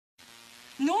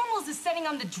Normals is setting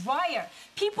on the dryer.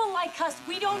 People like us,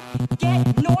 we don't get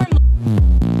normal.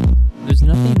 There's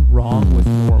nothing wrong with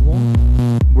normal.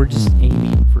 We're just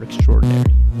aiming for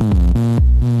extraordinary.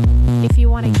 If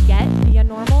you want to get the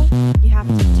abnormal, you have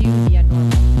to do the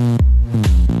abnormal.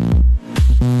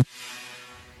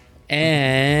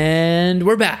 And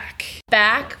we're back.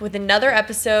 Back with another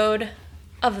episode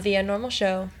of The Abnormal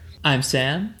Show. I'm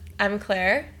Sam. I'm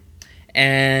Claire.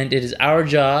 And it is our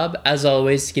job, as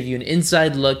always, to give you an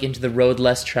inside look into the road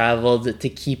less traveled to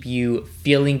keep you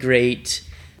feeling great,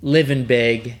 living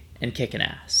big, and kicking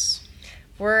ass.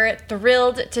 We're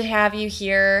thrilled to have you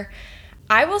here.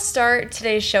 I will start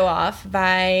today's show off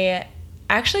by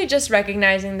actually just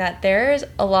recognizing that there's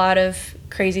a lot of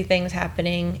crazy things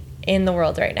happening in the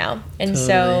world right now. And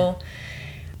so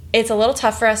it's a little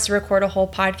tough for us to record a whole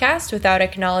podcast without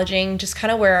acknowledging just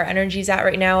kind of where our energy's at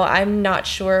right now. I'm not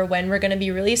sure when we're going to be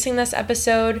releasing this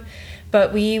episode,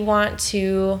 but we want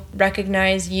to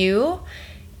recognize you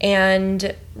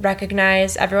and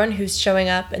recognize everyone who's showing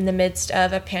up in the midst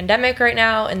of a pandemic right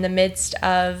now, in the midst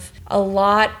of a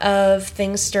lot of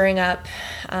things stirring up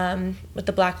with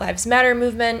the Black Lives Matter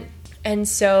movement. And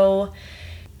so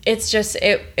it's just,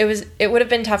 it would have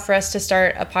been tough for us to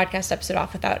start a podcast episode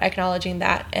off without acknowledging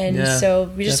that. And so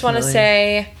we just want to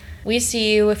say, we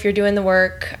see you if you're doing the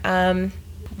work.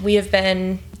 We have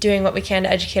been doing what we can to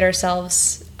educate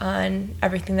ourselves on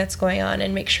everything that's going on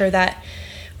and make sure that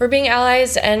we're being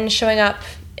allies and showing up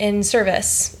in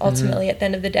service, ultimately, at the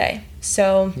end of the day.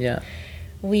 So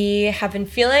we have been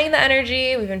feeling the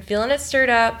energy. We've been feeling it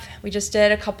stirred up. We just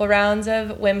did a couple rounds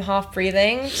of Wim Hof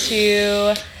breathing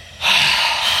to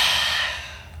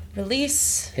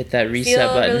release. Hit that reset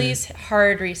button. Release,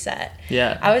 hard reset.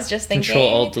 Yeah. I was just thinking.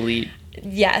 Control-Alt-Delete.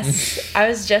 Yes. I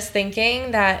was just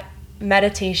thinking that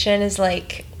meditation is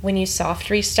like when you soft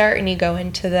restart and you go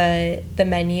into the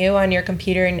menu on your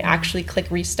computer and actually click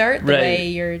restart the way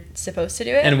you're supposed to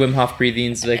do it. And Wim Hof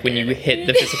breathing is like when you hit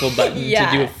the physical button to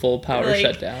do a full power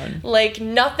shutdown. Like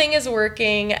nothing is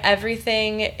working.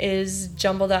 Everything is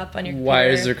jumbled up on your computer.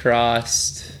 Wires are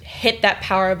crossed. Hit that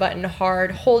power button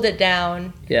hard. Hold it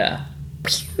down. Yeah.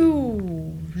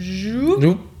 Pew.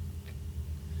 Nope.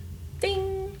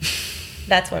 Ding.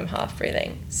 That's Wim Hof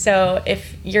breathing. So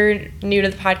if you're new to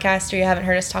the podcast or you haven't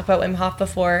heard us talk about Wim Hof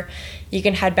before, you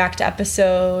can head back to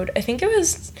episode, I think it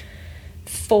was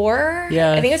 4.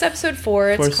 Yeah. I think it was episode 4.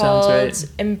 It's called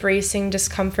Embracing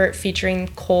Discomfort featuring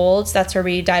colds. That's where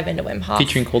we dive into Wim Hof.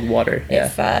 Featuring cold water.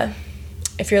 Yeah.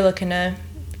 If you're looking to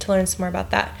learn some more about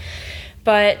that.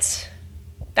 But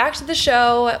back to the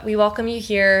show. We welcome you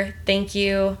here. Thank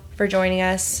you for joining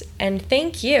us. And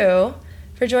thank you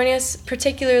for joining us,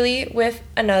 particularly with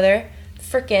another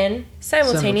frickin'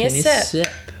 simultaneous sip.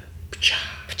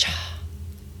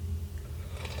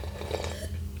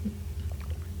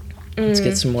 Let's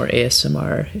get some more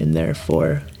ASMR in there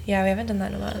for... Yeah, we haven't done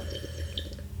that in a while.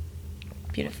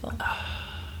 Beautiful.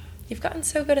 You've gotten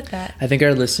so good at that. I think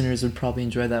our listeners would probably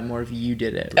enjoy that more if you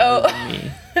did it rather than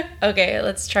me. Okay,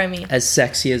 let's try me. As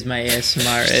sexy as my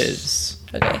ASMR is.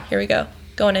 Okay, here we go.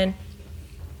 Going in.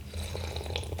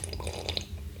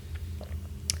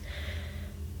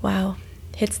 Wow,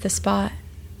 hits the spot.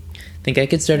 Think I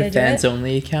could start a fans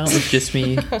only account with just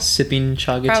me sipping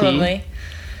chaga tea?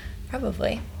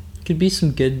 Probably. Could be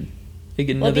some good.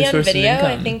 Another source of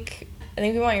income. I think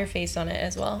we want your face on it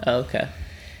as well. Oh, okay.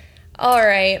 All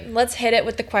right, let's hit it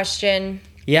with the question.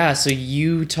 Yeah, so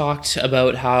you talked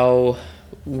about how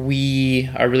we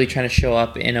are really trying to show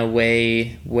up in a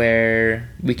way where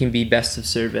we can be best of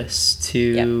service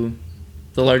to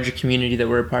the larger community that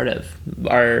we're a part of,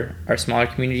 our smaller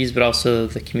communities, but also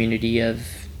the community of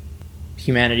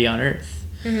humanity on Earth.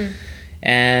 Mm-hmm.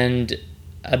 And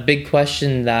a big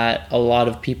question that a lot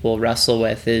of people wrestle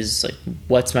with is like,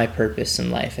 what's my purpose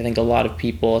in life? I think a lot of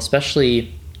people,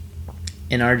 especially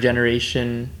in our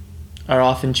generation, are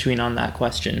often chewing on that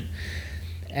question.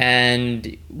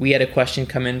 And we had a question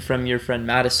come in from your friend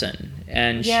Madison,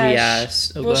 and she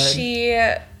asked...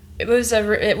 It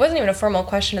wasn't even a formal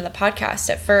question of the podcast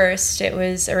at first. It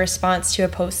was a response to a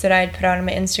post that I had put out on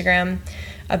my Instagram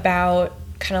about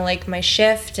kind of like my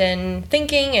shift in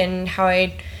thinking and how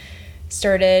I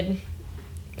started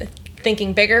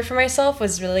thinking bigger for myself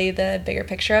was really the bigger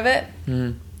picture of it.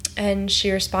 Mm. And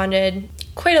she responded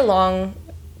quite a long,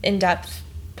 in-depth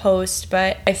post,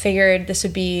 but I figured this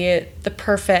would be the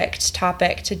perfect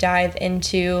topic to dive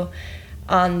into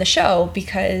on the show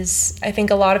because I think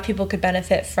a lot of people could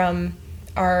benefit from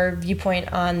our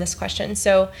viewpoint on this question.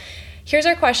 So here's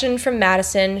our question from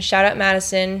Madison. Shout out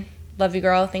Madison. Love you,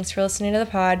 girl. Thanks for listening to the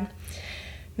pod.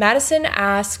 Madison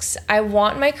asks, I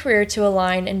want my career to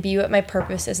align and be what my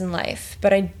purpose is in life,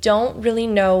 but I don't really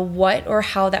know what or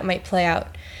how that might play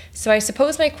out. So I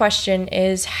suppose my question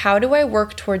is, how do I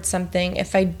work towards something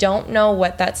if I don't know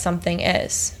what that something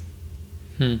is?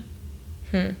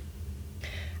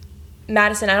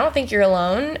 Madison, I don't think you're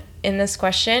alone in this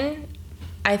question.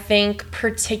 I think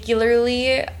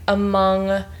particularly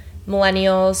among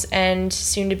millennials and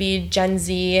soon to be Gen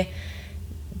Z,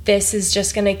 this is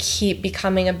just going to keep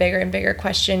becoming a bigger and bigger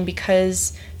question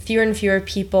because fewer and fewer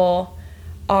people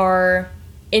are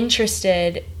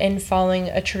interested in following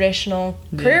a traditional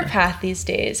career path these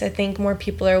days. I think more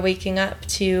people are waking up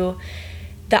to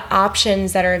the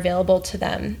options that are available to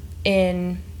them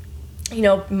in, you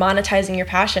know, monetizing your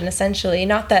passion, essentially.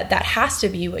 Not that that has to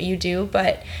be what you do,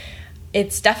 but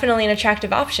it's definitely an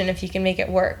attractive option if you can make it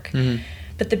work.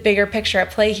 But the bigger picture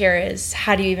at play here is,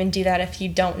 how do you even do that if you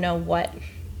don't know what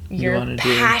your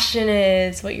passion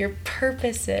is, what your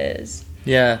purpose is?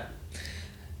 Yeah,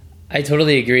 I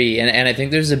totally agree. And I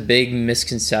think there's a big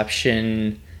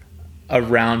misconception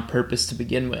around purpose to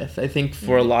begin with. I think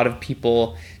for a lot of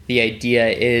people, the idea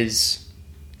is,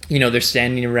 you know, they're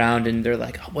standing around and they're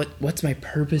like, oh, what's my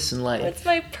purpose in life? What's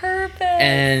my purpose?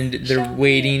 And they're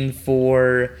waiting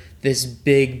for this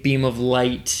big beam of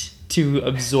light to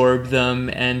absorb them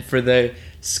and for the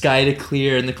sky to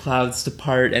clear and the clouds to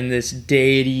part and this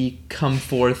deity come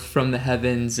forth from the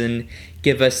heavens and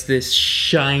give us this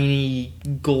shiny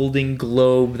golden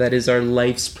globe that is our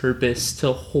life's purpose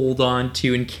to hold on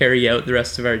to and carry out the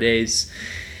rest of our days.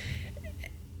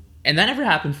 And that never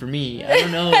happened for me. I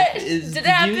don't know. Did it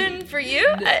happen for you?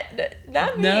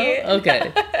 Not me. No?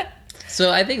 Okay.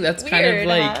 So I think that's kind of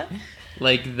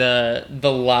like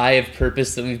the lie of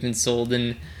purpose that we've been sold.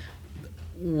 And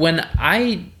when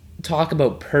I talk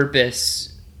about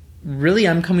purpose, really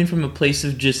I'm coming from a place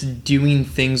of just doing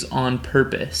things on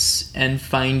purpose and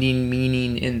finding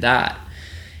meaning in that.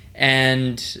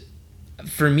 And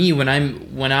for me, when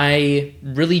I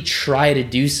really try to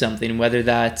do something, whether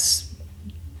that's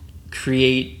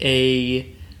create a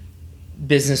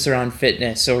business around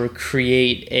fitness or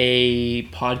create a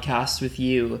podcast with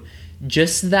you,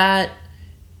 just that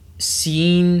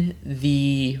seeing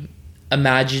the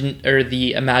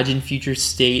imagined future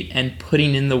state and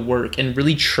putting in the work and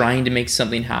really trying to make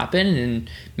something happen, and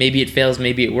maybe it fails,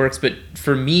 maybe it works, but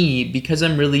for me, because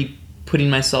I'm really putting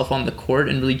myself on the court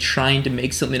and really trying to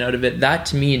make something out of it, that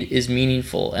to me is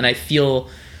meaningful, and I feel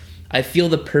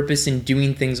the purpose in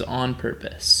doing things on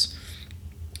purpose.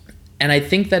 And I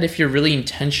think that if you're really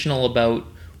intentional about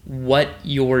what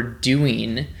you're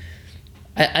doing,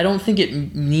 I don't think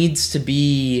it needs to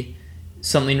be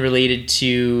something related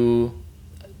to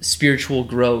spiritual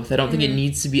growth. I don't think it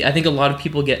needs to be. I think a lot of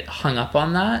people get hung up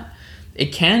on that. It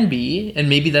can be, and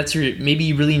maybe maybe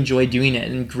you really enjoy doing it,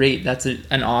 and great, that's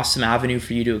an awesome avenue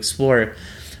for you to explore.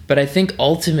 But I think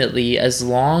ultimately, as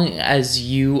long as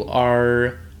you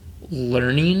are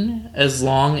learning, as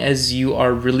long as you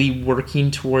are really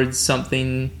working towards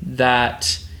something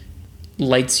that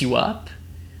lights you up,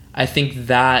 I think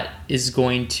that is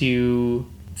going to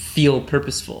feel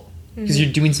purposeful. Because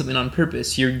you're doing something on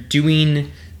purpose. You're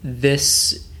doing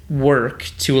this work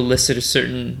to elicit a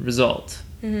certain result.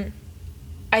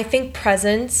 I think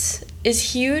presence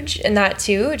is huge in that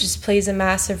too. It just plays a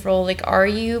massive role. Like, are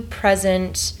you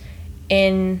present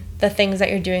in the things that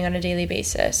you're doing on a daily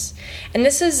basis? And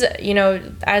this is, you know,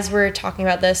 as we're talking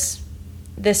about this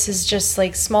is just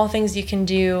like small things you can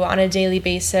do on a daily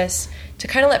basis to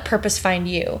kind of let purpose find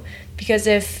you. Because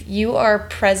if you are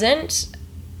present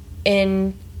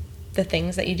in the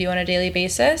things that you do on a daily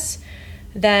basis,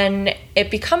 then it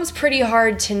becomes pretty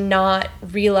hard to not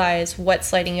realize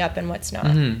what's lighting you up and what's not.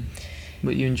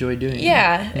 What you enjoy doing.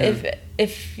 Yeah.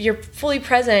 If you're fully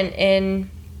present in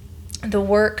the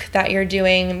work that you're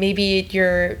doing, maybe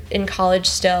you're in college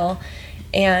still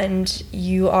and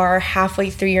you are halfway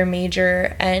through your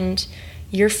major and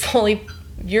you're fully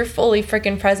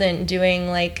freaking present doing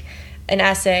like an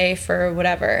essay for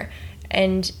whatever,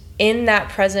 and in that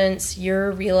presence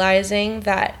you're realizing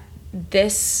that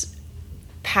this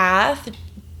path,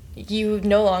 you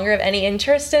no longer have any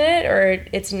interest in it, or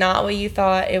it's not what you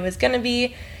thought it was going to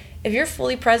be. If you're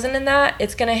fully present in that,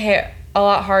 it's going to hit a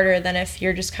lot harder than if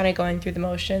you're just kind of going through the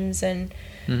motions and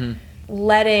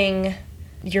letting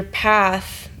your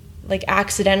path like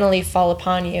accidentally fall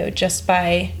upon you just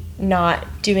by not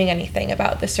doing anything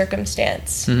about the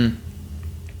circumstance.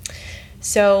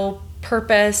 So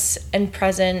purpose and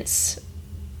presence,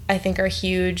 I think, are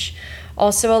huge.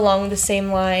 Also, along the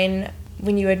same line,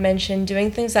 when you had mentioned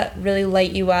doing things that really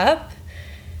light you up,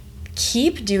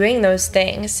 keep doing those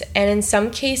things. And in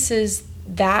some cases,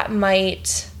 that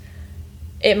might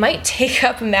take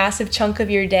up a massive chunk of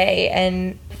your day.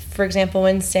 And for example,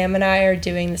 when Sam and I are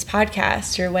doing this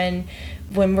podcast, or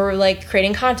when we're like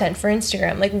creating content for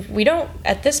Instagram, like we don't,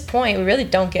 at this point, we really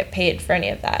don't get paid for any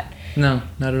of that. No,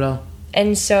 not at all.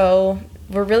 And so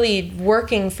we're really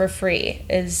working for free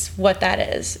is what that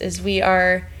is we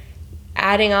are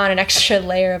adding on an extra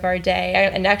layer of our day,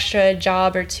 an extra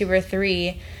job or 2 or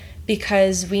 3,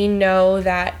 because we know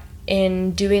that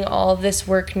in doing all of this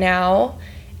work now,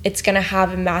 it's going to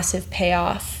have a massive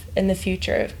payoff in the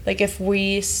future. Like if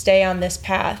we stay on this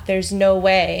path, there's no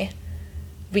way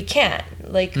we can't.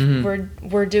 Like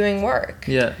we're doing work.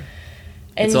 Yeah.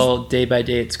 And it's all day by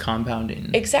day, it's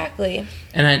compounding. Exactly.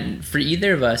 And for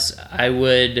either of us,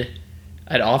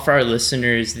 I'd offer our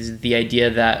listeners the idea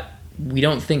that we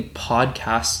don't think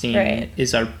podcasting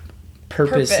is our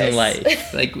purpose in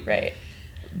life. Like, right.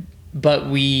 But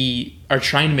we are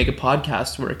trying to make a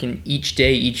podcast work, and each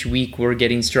day, each week, we're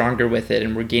getting stronger with it,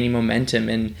 and we're gaining momentum,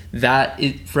 and that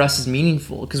for us is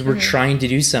meaningful because we're trying to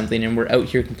do something, and we're out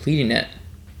here completing it.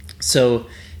 So,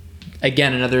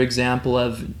 again, another example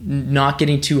of not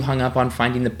getting too hung up on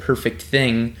finding the perfect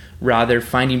thing, rather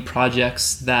finding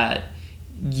projects that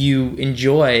you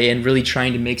enjoy and really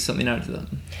trying to make something out of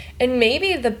them. And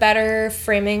maybe the better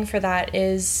framing for that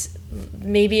is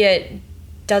maybe it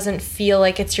doesn't feel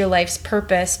like it's your life's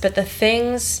purpose, but the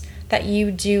things that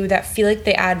you do that feel like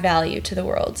they add value to the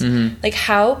world. Mm-hmm. Like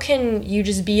how can you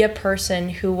just be a person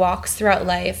who walks throughout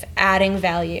life adding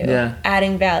value,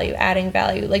 adding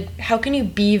value? Like how can you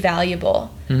be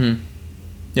valuable? Mm-hmm.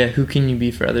 Yeah, who can you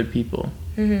be for other people?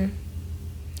 Mm-hmm.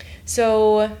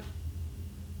 So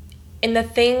in the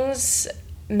things,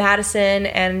 Madison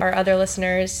and our other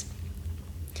listeners,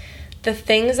 the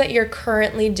things that you're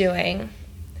currently doing,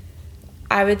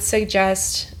 I would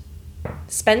suggest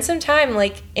spend some time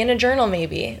like in a journal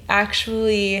maybe.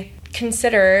 Actually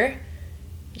consider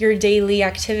your daily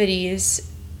activities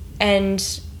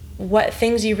and what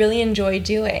things you really enjoy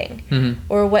doing,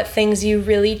 or what things you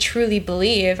really truly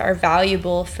believe are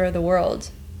valuable for the world.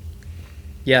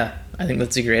 Yeah, I think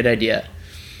that's a great idea.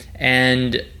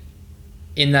 And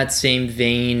in that same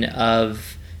vein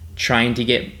of trying to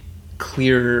get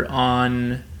clearer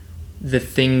on the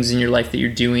things in your life that you're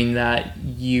doing that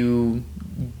you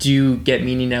do get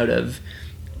meaning out of,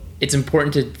 it's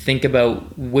important to think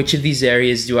about which of these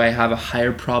areas do I have a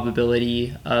higher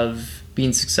probability of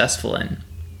being successful in.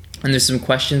 And there's some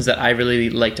questions that I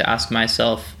really like to ask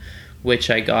myself,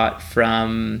 which I got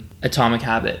from Atomic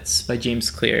Habits by James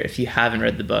Clear. If you haven't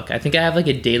read the book, I think I have like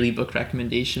a daily book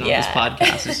recommendation on this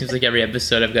podcast. It seems like every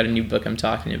episode I've got a new book I'm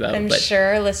talking about. I'm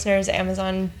sure listeners'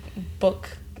 Amazon book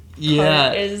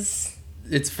cart is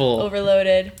it's full,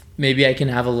 overloaded. Maybe I can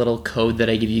have a little code that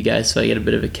I give you guys so I get a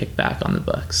bit of a kickback on the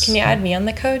books. Can you add me on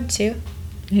the code too?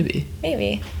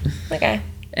 Maybe. Okay.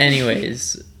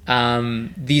 Anyways,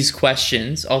 these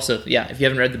questions also, if you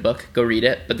haven't read the book, go read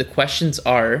it. But the questions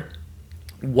are,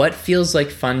 what feels like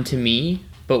fun to me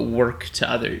but work to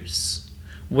others?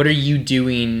 What are you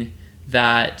doing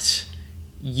that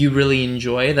you really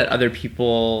enjoy that other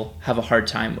people have a hard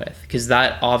time with? Because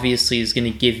that obviously is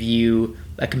going to give you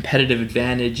a competitive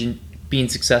advantage in being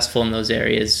successful in those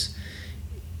areas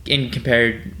in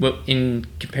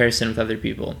comparison with other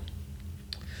people.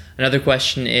 Another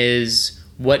question is,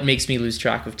 what makes me lose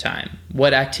track of time?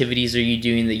 What activities are you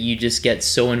doing that you just get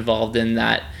so involved in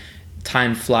that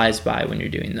time flies by when you're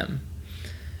doing them?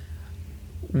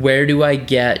 Where do I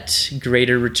get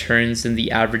greater returns than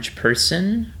the average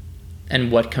person?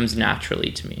 And what comes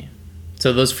naturally to me?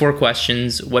 So those 4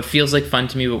 questions: what feels like fun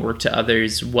to me but work to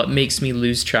others? What makes me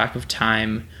lose track of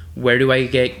time? Where do I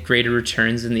get greater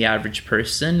returns than the average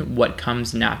person? What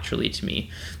comes naturally to me?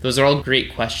 Those are all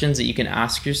great questions that you can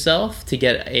ask yourself to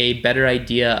get a better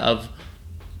idea of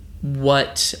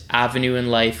what avenue in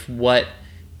life, what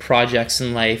projects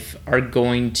in life are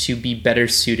going to be better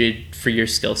suited for your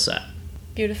skill set.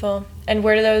 Beautiful. And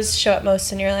where do those show up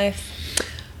most in your life?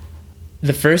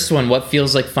 The first one, what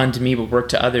feels like fun to me but work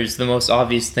to others, the most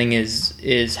obvious thing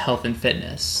is health and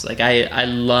fitness. Like I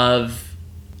love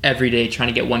every day trying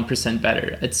to get 1%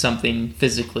 better at something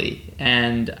physically,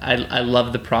 and I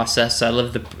love the process. I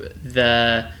love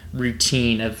the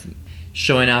routine of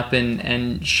showing up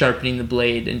and sharpening the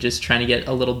blade and just trying to get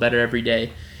a little better every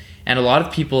day. And a lot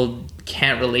of people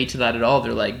can't relate to that at all.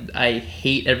 They're like, I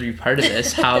hate every part of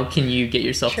this. How can you get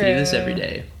yourself to do this every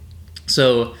day?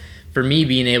 So for me,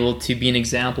 being able to be an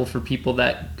example for people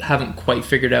that haven't quite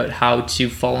figured out how to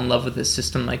fall in love with a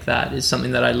system like that is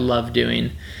something that I love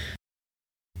doing.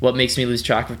 what makes me lose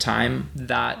track of time,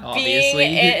 that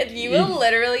obviously. You will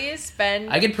literally spend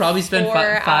I could probably spend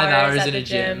 5 hours in a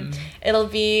gym. It'll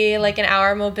be like an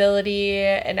hour mobility,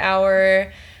 an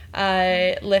hour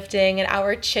lifting, an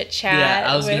hour chit chat.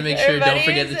 Yeah, I was gonna make sure don't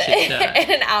forget the chit chat. And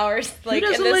an hour like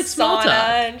in the like small sauna talk?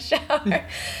 and shower.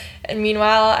 And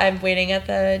meanwhile, I'm waiting at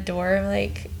the door. I'm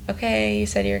like, okay, you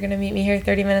said you were gonna meet me here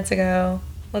 30 minutes ago.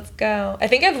 Let's go. I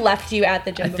think I've left you at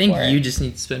the gym before. I think you just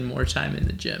need to spend more time in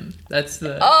the gym. That's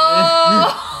the.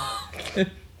 Oh.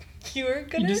 You were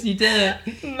gonna. You just need to.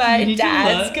 My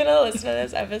dad's gonna listen to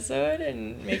this episode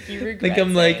and make you regret.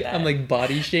 I'm like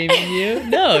body shaming you.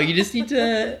 No, you just need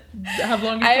to have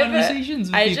longer conversations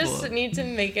with people. I just need to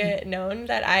make it known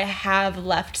that I have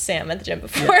left Sam at the gym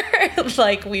before.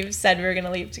 Like we've said we were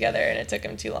gonna leave together, and it took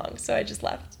him too long, so I just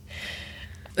left.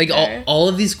 Like all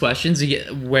of these questions,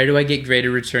 where do I get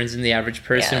greater returns than the average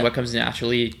person? Yeah. What comes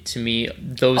naturally to me?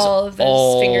 Those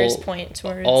fingers point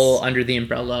towards all under the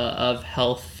umbrella of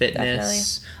health,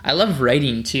 fitness. Definitely. I love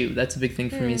writing too. That's a big thing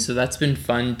for me. So that's been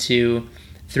fun to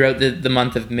throughout the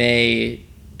month of May,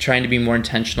 trying to be more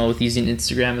intentional with using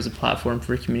Instagram as a platform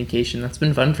for communication. That's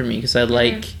been fun for me because I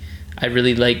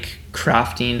really like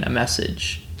crafting a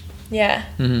message. Yeah,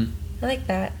 I like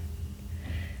that.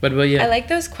 What about you? I like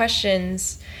those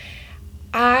questions.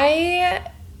 I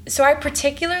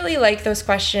particularly like those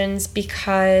questions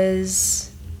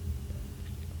because,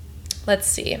 let's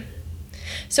see.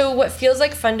 So what feels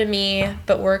like fun to me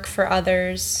but work for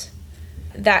others,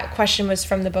 that question was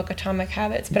from the book Atomic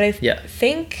Habits, but I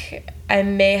think I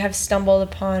may have stumbled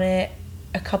upon it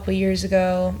a couple years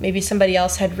ago. Maybe somebody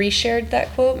else had reshared that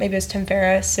quote. Maybe it was Tim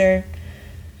Ferriss or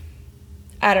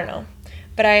I don't know.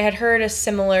 But I had heard a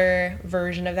similar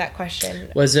version of that question.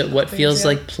 Was it what feels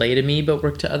like play to me but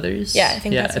work to others? Yeah, I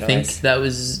think that's what it was. I think that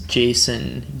was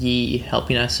Jason Yee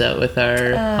helping us out with our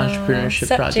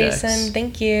entrepreneurship projects. Jason,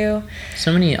 thank you.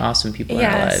 So many awesome people in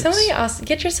our lives. Yeah, so many awesome.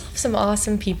 Get yourself some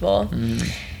awesome people.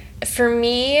 For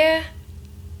me,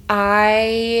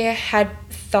 I had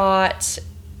thought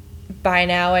by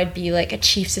now I'd be like a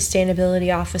chief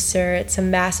sustainability officer at some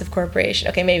massive corporation.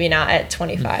 Okay, maybe not at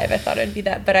 25. I thought I'd be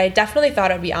that, but I definitely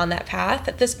thought I'd be on that path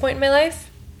at this point in my life.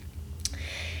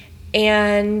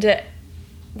 And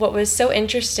what was so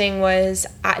interesting was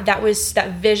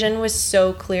that vision was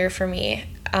so clear for me.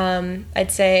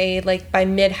 I'd say like by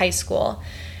mid high school,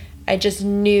 I just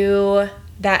knew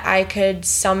that I could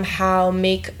somehow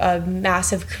make a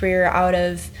massive career out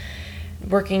of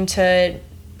working to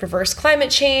reverse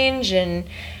climate change and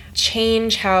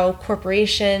change how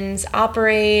corporations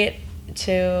operate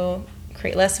to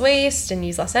create less waste and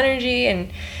use less energy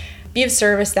and be of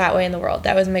service that way in the world.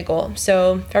 That was my goal.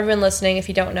 So for everyone listening, if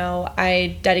you don't know,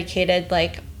 I dedicated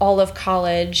like all of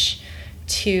college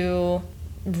to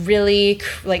really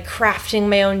like crafting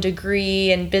my own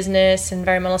degree in business,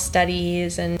 environmental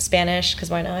studies, and Spanish, because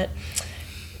why not?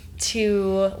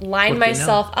 To line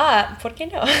myself up,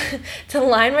 to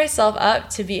line myself up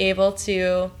to be able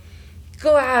to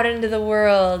go out into the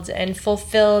world and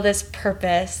fulfill this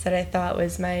purpose that I thought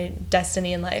was my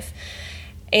destiny in life.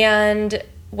 And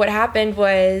what happened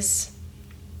was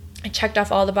I checked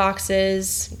off all the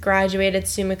boxes, graduated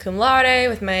summa cum laude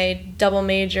with my double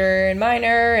major and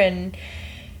minor, and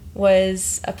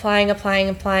was applying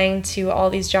to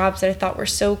all these jobs that I thought were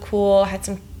so cool, had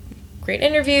some great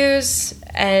interviews,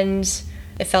 and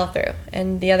it fell through,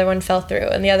 and the other one fell through,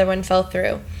 and the other one fell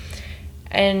through.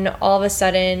 And all of a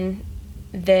sudden,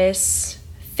 this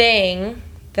thing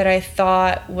that I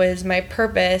thought was my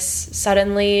purpose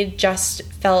suddenly just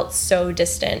felt so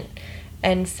distant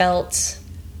and felt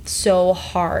so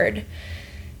hard.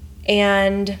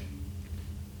 And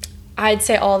I'd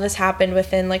say all this happened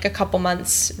within like a couple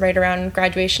months, right around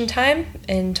graduation time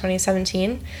in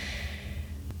 2017.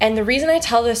 And the reason I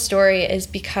tell this story is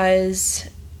because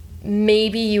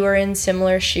maybe you are in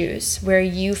similar shoes where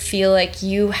you feel like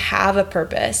you have a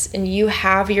purpose and you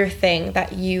have your thing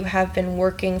that you have been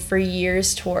working for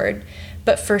years toward,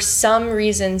 but for some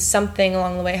reason, something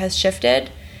along the way has shifted,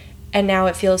 and now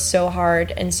it feels so hard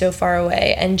and so far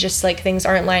away, and just like things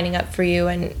aren't lining up for you,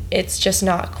 and it's just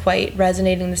not quite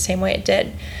resonating the same way it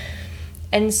did.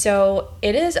 And so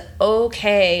it is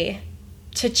okay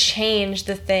to change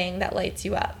the thing that lights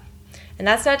you up. And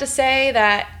that's not to say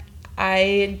that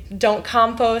I don't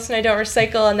compost and I don't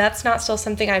recycle, and that's not still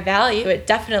something I value. It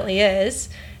definitely is,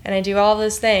 and I do all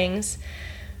those things.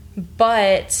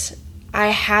 But I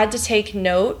had to take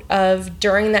note of,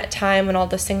 during that time when all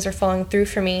those things are falling through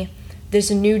for me,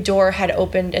 this new door had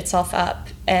opened itself up,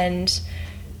 and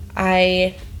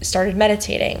I started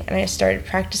meditating, and I started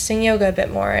practicing yoga a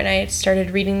bit more, and I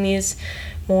started reading these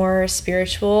more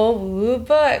spiritual woo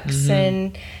books.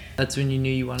 And That's when you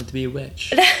knew you wanted to be a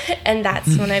witch. and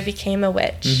that's when I became a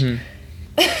witch.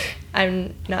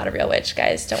 I'm not a real witch,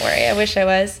 guys. Don't worry. I wish I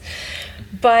was.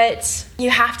 But you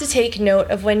have to take note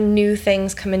of when new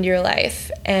things come into your life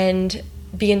and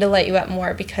begin to light you up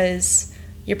more, because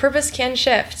your purpose can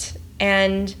shift.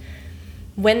 And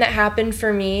when that happened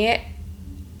for me,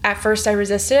 at first I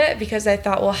resisted it because I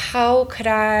thought, well, how could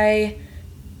I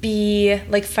be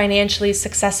like financially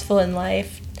successful in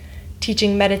life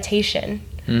teaching meditation?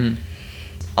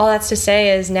 All that's to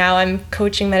say is now I'm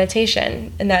coaching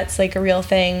meditation, and that's like a real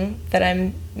thing that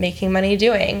I'm making money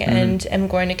doing and am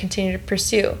going to continue to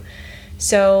pursue.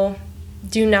 So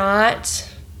do not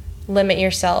limit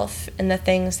yourself in the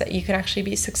things that you can actually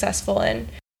be successful in.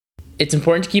 It's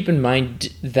important to keep in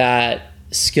mind that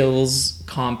skills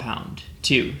compound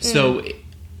too. So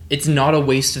it's not a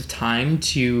waste of time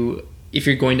to, if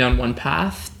you're going down one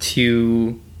path,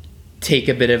 to take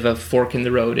a bit of a fork in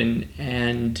the road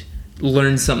and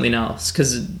learn something else,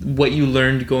 because what you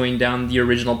learned going down the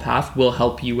original path will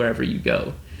help you wherever you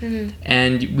go.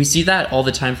 And we see that all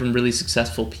the time from really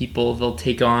successful people. They'll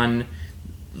take on,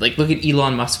 like, look at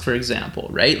Elon Musk, for example,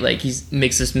 right? Like, he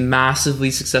makes this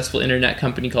massively successful internet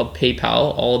company called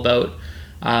PayPal, all about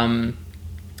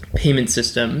payment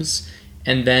systems.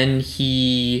 And then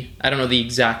he, I don't know the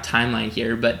exact timeline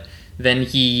here, but then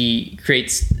he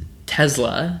creates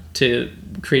Tesla to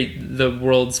create the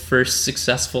world's first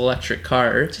successful electric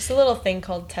car. Just a little thing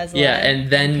called Tesla. Yeah, and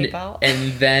then PayPal.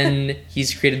 and then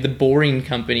he's created the Boring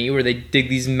Company, where they dig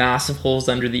these massive holes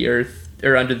under the earth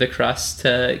or under the crust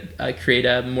to create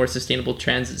a more sustainable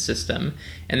transit system.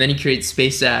 And then he creates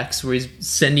SpaceX, where he's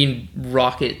sending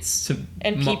rockets to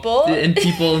people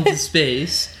into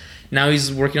space. Now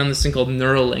he's working on this thing called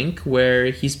Neuralink,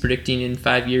 where he's predicting in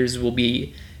 5 years we'll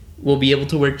be able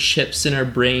to wear chips in our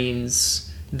brains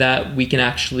that we can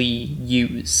actually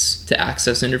use to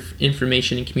access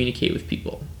information and communicate with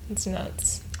people. It's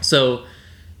nuts. So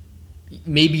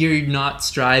maybe you're not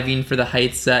striving for the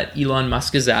heights that Elon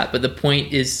Musk is at, but the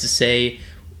point is to say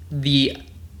the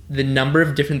number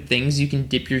of different things you can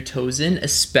dip your toes in,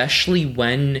 especially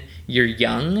when you're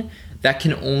young, that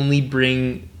can only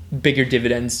bring bigger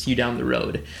dividends to you down the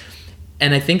road.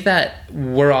 And I think that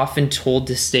we're often told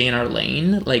to stay in our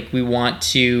lane. Like, we want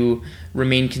to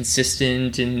remain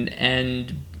consistent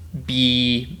and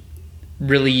be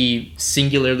really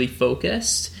singularly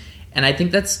focused. And I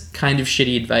think that's kind of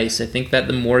shitty advice. I think that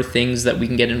the more things that we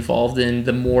can get involved in,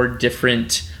 the more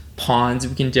different ponds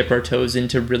we can dip our toes in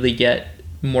to really get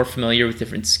more familiar with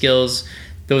different skills.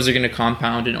 Those are going to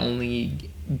compound and only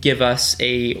give us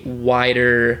a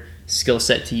wider skill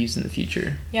set to use in the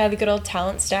future. Yeah, the good old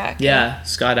talent stack. Yeah,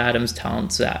 Scott Adams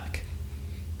talent stack.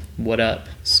 What up,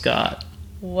 Scott?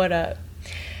 What up?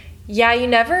 Yeah, you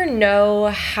never know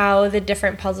how the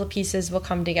different puzzle pieces will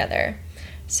come together.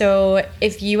 So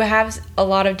if you have a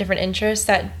lot of different interests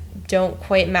that don't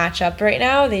quite match up right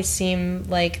now, they seem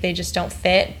like they just don't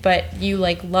fit, but you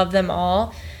like love them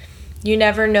all, you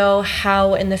never know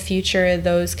how in the future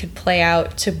those could play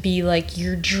out to be like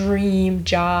your dream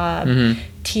job.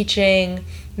 Teaching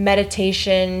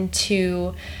meditation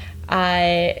to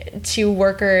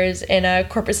workers in a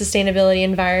corporate sustainability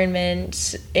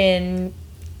environment in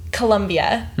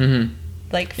Colombia.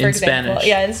 Like, for example. Spanish.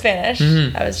 Yeah, in Spanish.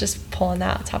 I was just pulling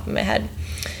that on top of my head.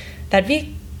 That'd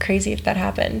be crazy if that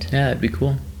happened. Yeah, it'd be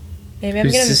cool.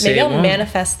 Maybe I'll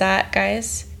manifest that,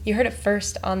 guys. You heard it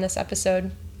first on this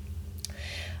episode.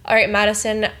 All right,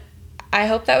 Madison, I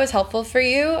hope that was helpful for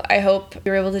you. I hope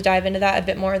you were able to dive into that a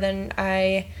bit more than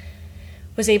I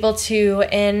was able to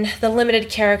in the limited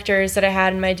characters that I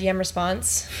had in my DM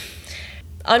response.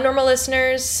 Unnormal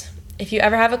listeners, if you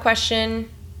ever have a question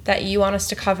that you want us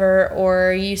to cover,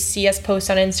 or you see us post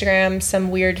on Instagram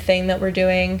some weird thing that we're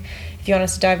doing, if you want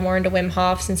us to dive more into Wim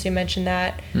Hof, since we mentioned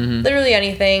that, literally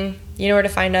anything, you know where to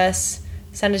find us.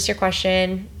 Send us your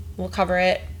question. We'll cover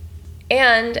it.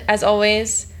 And as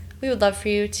always, we would love for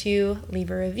you to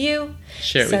leave a review.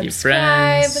 Share it with your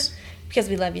friends. Because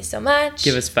we love you so much.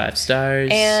 Give us 5 stars.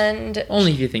 And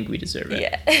only if you think we deserve it.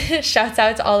 Yeah. Shouts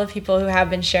out to all the people who have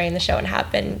been sharing the show and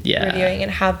have been reviewing and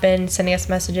have been sending us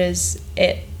messages.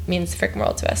 It means the freaking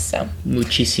world to us. So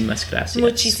Muchísimas gracias.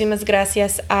 Muchísimas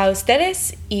gracias a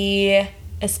ustedes y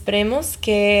esperemos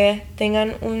que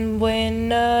tengan una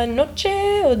buena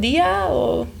noche o día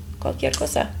o cualquier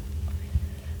cosa.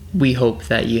 We hope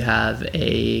that you have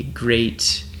a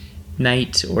great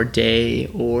night or day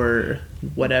or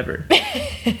whatever.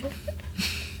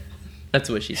 That's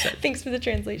what she said. Thanks for the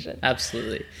translation.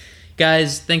 Absolutely.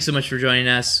 Guys, thanks so much for joining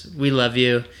us. We love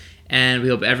you. And we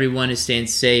hope everyone is staying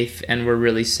safe, and we're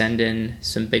really sending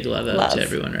some big love out to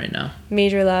everyone right now.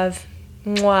 Major love.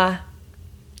 Mwah.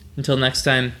 Until next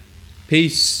time,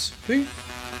 peace. Peace.